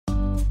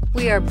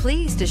We are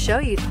pleased to show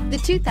you the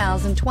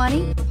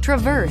 2020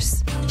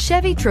 Traverse.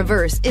 Chevy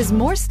Traverse is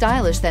more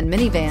stylish than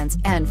minivans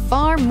and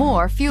far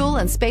more fuel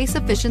and space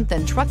efficient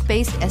than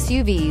truck-based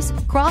SUVs.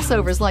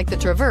 Crossovers like the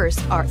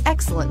Traverse are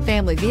excellent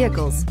family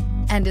vehicles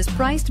and is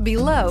priced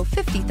below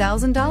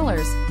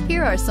 $50,000.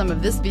 Here are some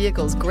of this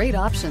vehicle's great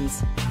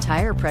options: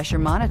 tire pressure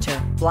monitor,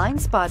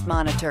 blind spot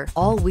monitor,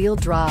 all-wheel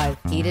drive,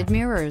 heated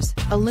mirrors,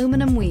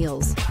 aluminum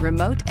wheels,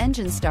 remote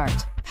engine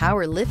start,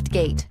 power lift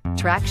gate,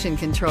 traction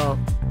control,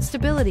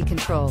 stability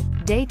control,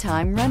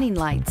 daytime running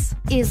lights.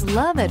 Is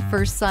love at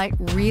first sight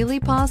really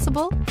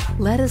possible?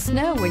 Let us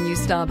know when you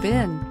stop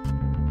in.